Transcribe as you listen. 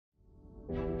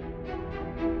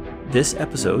This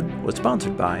episode was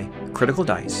sponsored by Critical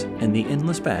Dice and the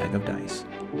Endless Bag of Dice.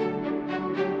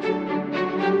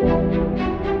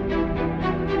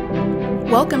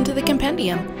 Welcome to the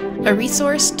Compendium, a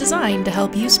resource designed to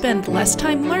help you spend less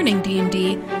time learning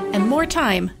D&D and more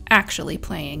time actually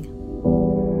playing.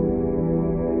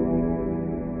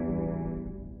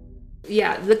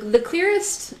 Yeah, the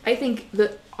clearest, I think,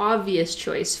 the obvious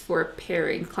choice for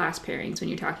class pairings when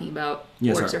you're talking about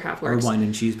orcs or half-orcs. Or wine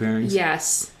and cheese pairings.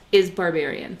 Yes, is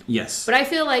barbarian. Yes. But I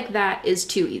feel like that is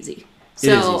too easy. It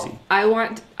is easy.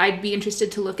 I'd be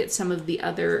interested to look at some of the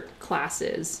other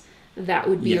classes. That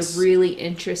would be Yes. a really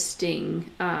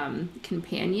interesting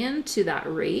companion to that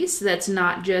race. That's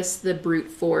not just the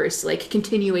brute force, like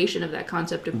continuation of that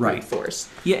concept of brute force.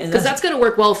 Yeah, because that's going to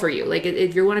work well for you. Like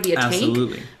if you want to be a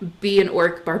absolutely. tank, be an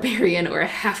orc barbarian or a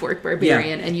half-orc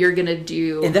barbarian, and you're going to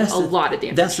do a lot of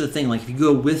damage. That's the thing. Like if you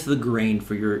go with the grain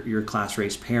for your class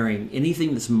race pairing,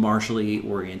 anything that's martially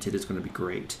oriented is going to be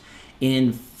great.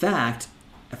 In fact,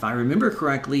 if I remember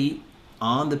correctly,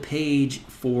 on the page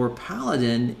for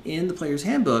Paladin in the player's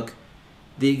handbook,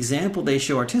 the example they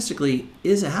show artistically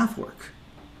is a half-orc.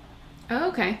 Oh,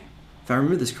 okay. If I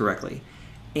remember this correctly.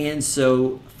 And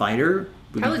so Fighter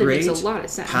would Paladin be great. makes a lot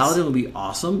of sense. Paladin would be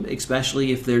awesome,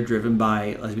 especially if they're driven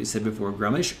by, as we said before,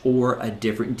 Grummish or a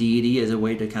different deity as a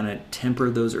way to kind of temper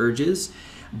those urges.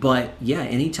 But yeah,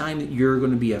 anytime that you're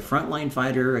going to be a frontline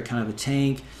fighter, a kind of a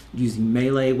tank, using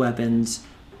melee weapons,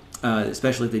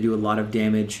 especially if they do a lot of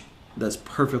damage, that's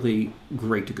perfectly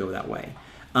great to go that way.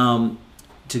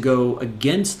 To go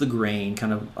against the grain,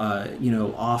 kind of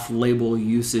off-label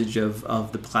usage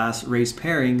of the class race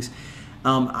pairings,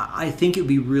 I think it would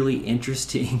be really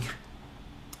interesting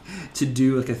to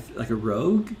do like a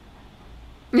rogue,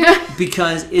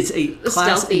 because it's a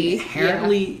class stealthy,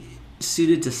 inherently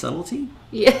suited to subtlety.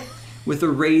 Yeah. With a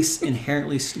race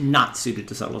inherently not suited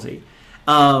to subtlety.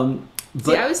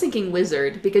 See, I was thinking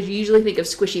wizard, because you usually think of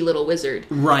squishy little wizard.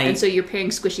 Right. And so you're pairing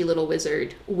squishy little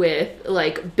wizard with,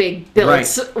 like, big built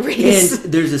race.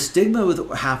 And there's a stigma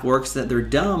with half-orcs that they're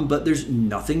dumb, but there's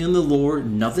nothing in the lore,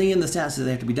 nothing in the stats that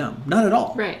they have to be dumb. Not at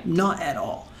all. Right. Not at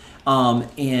all.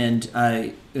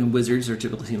 And wizards are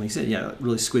typically seen, like I said,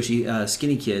 really squishy,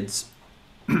 skinny kids,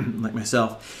 like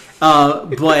myself. But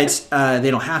they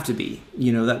don't have to be.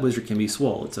 That wizard can be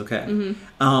swole. It's okay.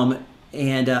 Mm-hmm.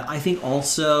 And I think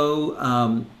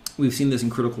also we've seen this in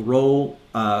Critical Role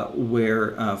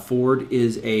where Ford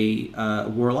is a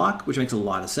warlock, which makes a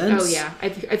lot of sense. Oh, yeah.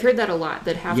 I've heard that a lot,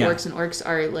 that half-orcs and orcs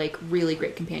are, like, really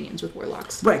great companions with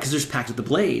warlocks. Right, because there's Pact of the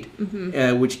Blade,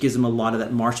 which gives them a lot of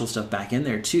that martial stuff back in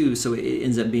there, too. So it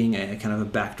ends up being a kind of a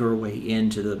backdoor way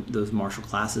into those martial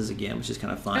classes again, which is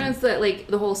kind of fun. And it's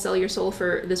the whole sell your soul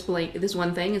for this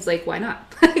one thing. It's like, why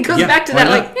not? It goes back to that,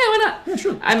 why not? Yeah,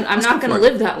 sure. I'm not going to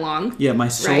live that long. Yeah, my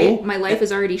soul. Right? My life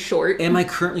is already short. Am I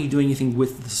currently doing anything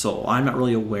with the soul? I'm not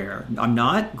really aware. I'm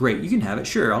not? Great, you can have it.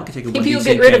 Sure, I'll take a 1d6 Maybe you'll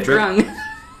get rid of Drung.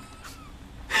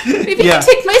 Maybe you can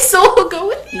take my soul, go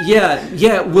with you.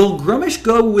 Yeah. Will Grummish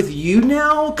go with you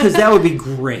now? Because that would be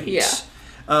great. Yeah.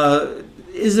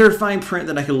 Is there a fine print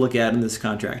that I could look at in this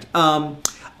contract?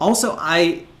 Also,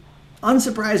 I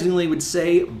unsurprisingly would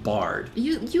say Bard.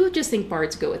 You just think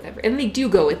bards go with everything, and they do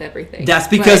go with everything. That's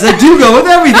because they do go with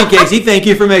everything, Casey. Thank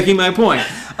you for making my point.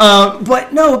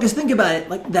 But no, because think about it,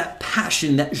 like that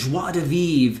passion, that joie de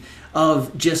vivre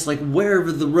of just like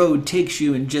wherever the road takes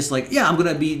you, and just like, I'm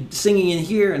going to be singing in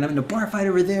here, and I'm in a bar fight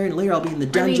over there, and later I'll be in the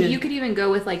dungeon. I mean, you could even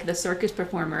go with like the circus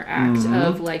performer act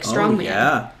of like strongman. Oh,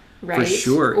 yeah. Right? For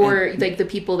sure. Or like the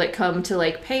people that come to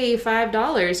like pay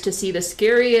 $5 to see the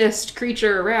scariest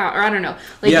creature around, or I don't know.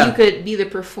 Like you could be the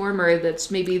performer that's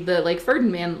maybe the, like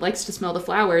Ferdinand likes to smell the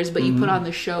flowers, but you put on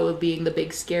the show of being the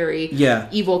big scary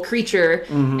evil creature,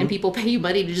 and people pay you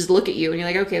money to just look at you, and you're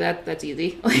like, okay, that's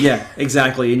easy. Yeah,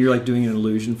 exactly. And you're like doing an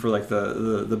illusion for like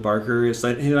the barker. It's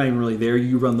like he's not even really there.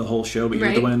 You run the whole show, but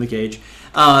you're the one in the cage.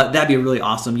 That'd be really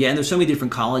awesome. Yeah, and there's so many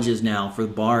different colleges now for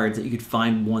the bards that you could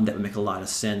find one that would make a lot of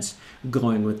sense,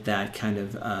 going with that kind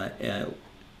of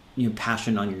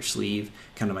passion on your sleeve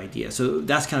kind of idea. So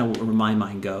that's kind of where my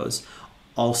mind goes.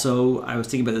 Also, I was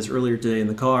thinking about this earlier today in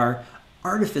the car.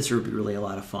 Artificer would be really a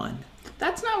lot of fun.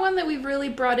 That's not one that we've really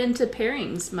brought into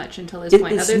pairings much until this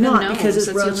point. It's other not, than gnomes, because it's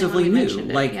that's relatively the only new. one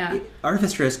we Like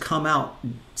Artificer has come out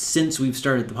since we've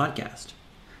started the podcast.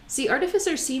 See,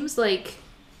 Artificer seems like,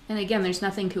 and again, there's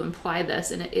nothing to imply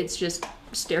this, and it's just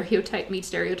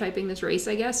stereotyping this race,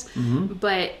 I guess.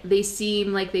 But they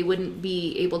seem like they wouldn't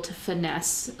be able to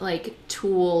finesse like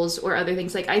tools or other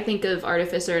things. Like I think of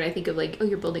artificer and I think of like, oh,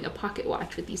 you're building a pocket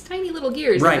watch with these tiny little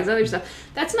gears and this other stuff.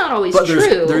 That's not always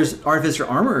true. There's artificer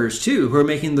armorers too who are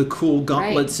making the cool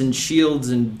gauntlets and shields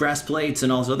and breastplates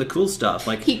and all this other cool stuff.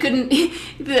 Like he couldn't,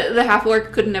 the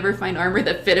half-orc could never find armor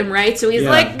that fit him right, so he's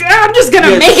like, I'm just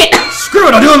gonna make it. Screw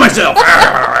it, I'll do it myself.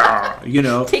 You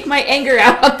know, take my anger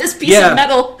out on this piece of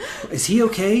metal. Is he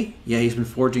okay? Yeah, he's been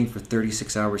forging for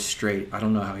 36 hours straight. I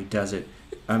don't know how he does it.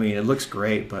 I mean, it looks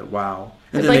great, but wow.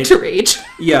 I'd like to rage.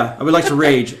 Yeah, I would like to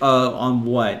rage on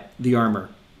what? The armor.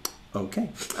 Okay.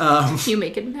 You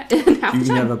make it in half the time. You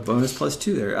can have a bonus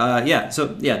 +2 there. So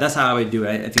that's how I would do it.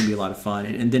 I think it'd be a lot of fun.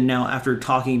 And then now, after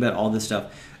talking about all this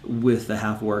stuff with the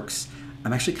half-orcs,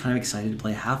 I'm actually kind of excited to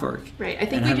play a half-orc. Right. I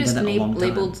think we just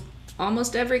labeled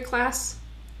almost every class.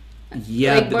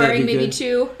 Yeah, like barring maybe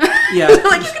 2. Yeah.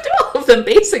 Like you could do all of them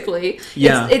basically.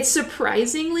 Yeah. It's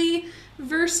surprisingly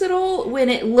versatile when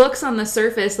it looks on the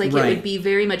surface like it would be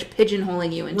very much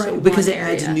pigeonholing you into one because it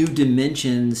area. adds new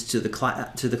dimensions to the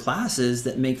classes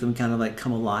that make them kind of like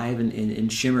come alive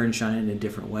and shimmer and shine in a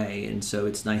different way. And so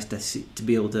it's nice to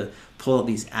be able to pull out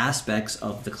these aspects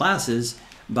of the classes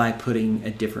by putting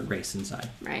a different race inside.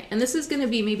 Right. And this is going to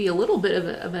be maybe a little bit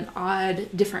of an odd,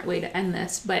 different way to end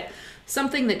this, but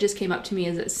something that just came up to me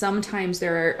is that sometimes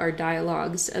there are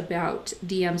dialogues about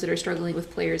DMs that are struggling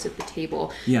with players at the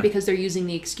table because they're using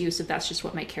the excuse of that's just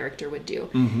what my character would do.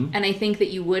 And I think that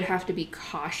you would have to be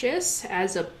cautious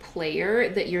as a player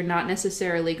that you're not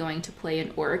necessarily going to play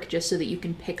an orc just so that you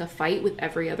can pick a fight with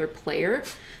every other player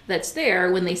that's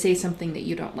there when they say something that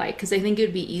you don't like. Because I think it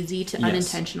would be easy to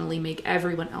unintentionally make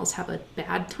everyone else have a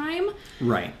bad time.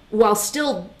 Right. While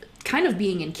still kind of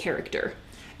being in character.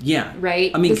 Yeah.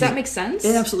 Right? I mean, does that make sense?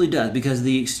 It absolutely does, because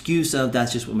the excuse of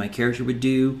that's just what my character would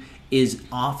do is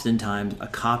oftentimes a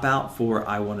cop-out for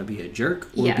I want to be a jerk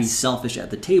or be selfish at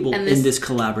the table in this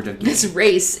collaborative game. This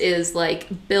race is like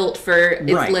built for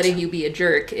letting you be a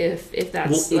jerk if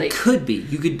that's it could be.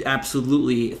 You could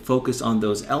absolutely focus on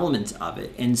those elements of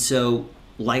it. And so,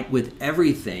 like with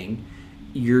everything,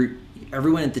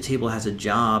 everyone at the table has a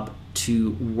job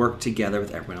to work together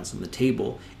with everyone else on the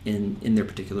table in their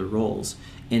particular roles.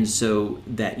 And so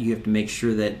that you have to make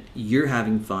sure that you're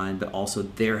having fun, but also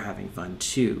they're having fun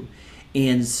too.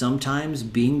 And sometimes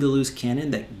being the loose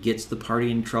cannon that gets the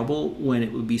party in trouble when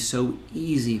it would be so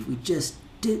easy if we just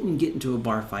didn't get into a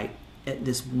bar fight at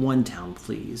this one town,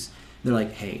 please. They're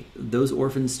like, hey, those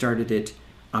orphans started it.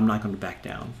 I'm not going to back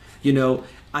down. You know,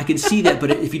 I can see that,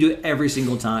 but if you do it every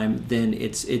single time, then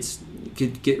it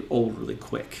could get old really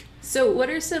quick. So what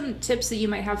are some tips that you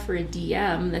might have for a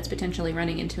DM that's potentially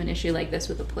running into an issue like this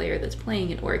with a player that's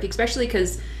playing an orc? Especially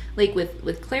because, like,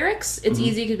 with clerics, it's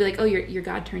easy to be like, oh, your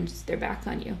god turns their back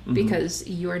on you because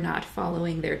you're not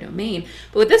following their domain.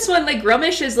 But with this one, like,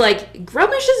 Grummish is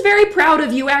very proud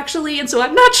of you, actually, and so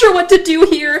I'm not sure what to do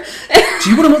here. Do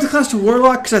you want to multi-class to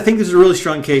Warlock? Because I think this is a really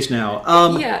strong case now.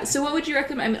 So what would you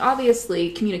recommend? I mean,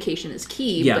 obviously, communication is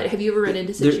key, but have you ever run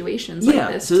into situations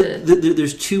like this? So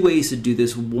there's two ways to do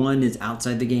this. One is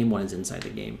outside the game, one is inside the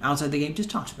game. Outside the game, just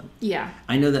talk to them. Yeah.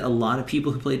 I know that a lot of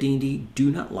people who play D&D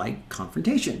do not like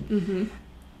confrontation.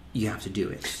 You have to do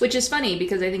it. Which is funny,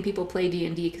 because I think people play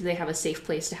D&D because they have a safe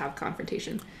place to have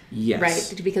confrontation. Yes.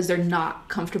 Right? Because they're not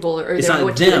comfortable or they don't know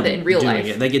what to do with it in real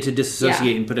life. They get to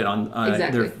disassociate and put it on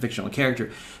their fictional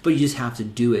character. But you just have to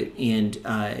do it. And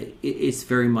it's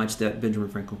very much that Benjamin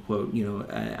Franklin quote,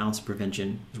 an ounce of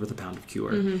prevention is worth a pound of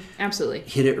cure. Absolutely.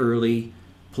 Hit it early,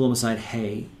 pull them aside.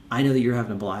 Hey, I know that you're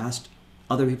having a blast.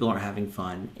 Other people aren't having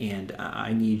fun. And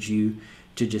I need you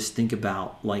to just think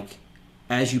about, like,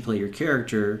 as you play your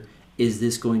character, is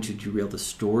this going to derail the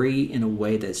story in a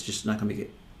way that's just not going to make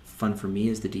it fun for me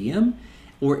as the DM?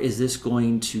 Or is this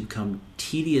going to come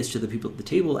tedious to the people at the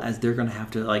table as they're going to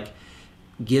have to, like,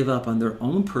 give up on their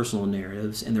own personal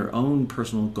narratives and their own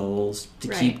personal goals to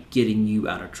keep getting you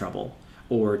out of trouble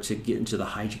or to get into the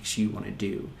hijinks you want to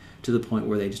do to the point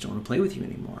where they just don't want to play with you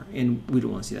anymore? And we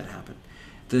don't want to see that happen.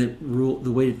 The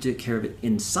way to take care of it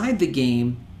inside the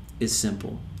game is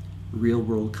simple.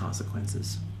 Real-world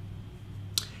consequences.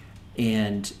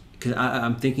 And because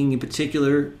I'm thinking in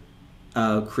particular,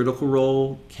 Critical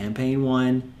Role, Campaign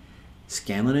 1,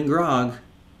 Scanlan and Grog,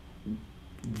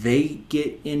 they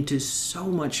get into so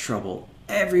much trouble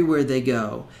everywhere they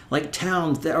go. Like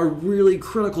towns that are really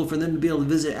critical for them to be able to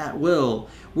visit at will,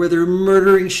 where they're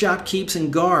murdering shopkeepers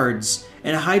and guards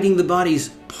and hiding the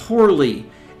bodies poorly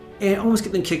and almost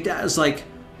get them kicked out. It's like,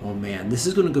 oh man, this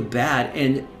is going to go bad.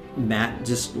 And Matt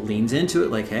just leans into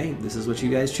it like, hey, this is what you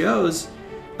guys chose.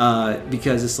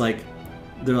 Because it's like,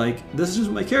 they're like, this is just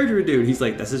what my character would do. And he's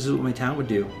like, this is just what my town would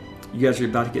do. You guys are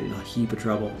about to get in a heap of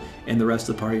trouble. And the rest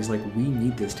of the party is like, we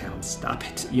need this town. Stop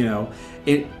it. You know,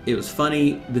 it was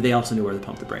funny, but they also knew where to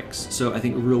pump the brakes. So I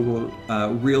think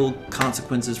real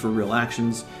consequences for real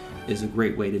actions is a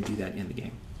great way to do that in the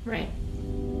game. Right.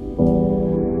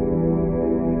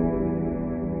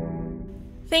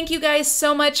 Thank you guys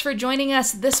so much for joining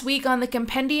us this week on the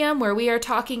Compendium, where we are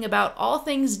talking about all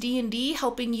things D&D,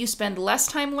 helping you spend less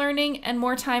time learning and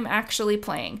more time actually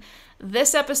playing.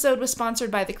 This episode was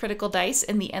sponsored by the Critical Dice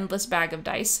and the Endless Bag of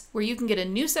Dice, where you can get a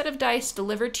new set of dice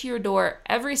delivered to your door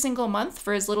every single month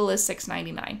for as little as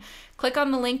 $6.99. Click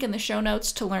on the link in the show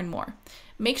notes to learn more.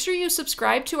 Make sure you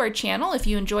subscribe to our channel if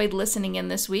you enjoyed listening in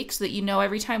this week so that you know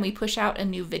every time we push out a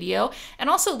new video.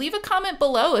 And also leave a comment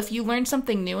below if you learned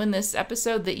something new in this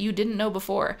episode that you didn't know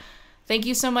before. Thank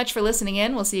you so much for listening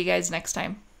in. We'll see you guys next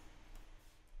time.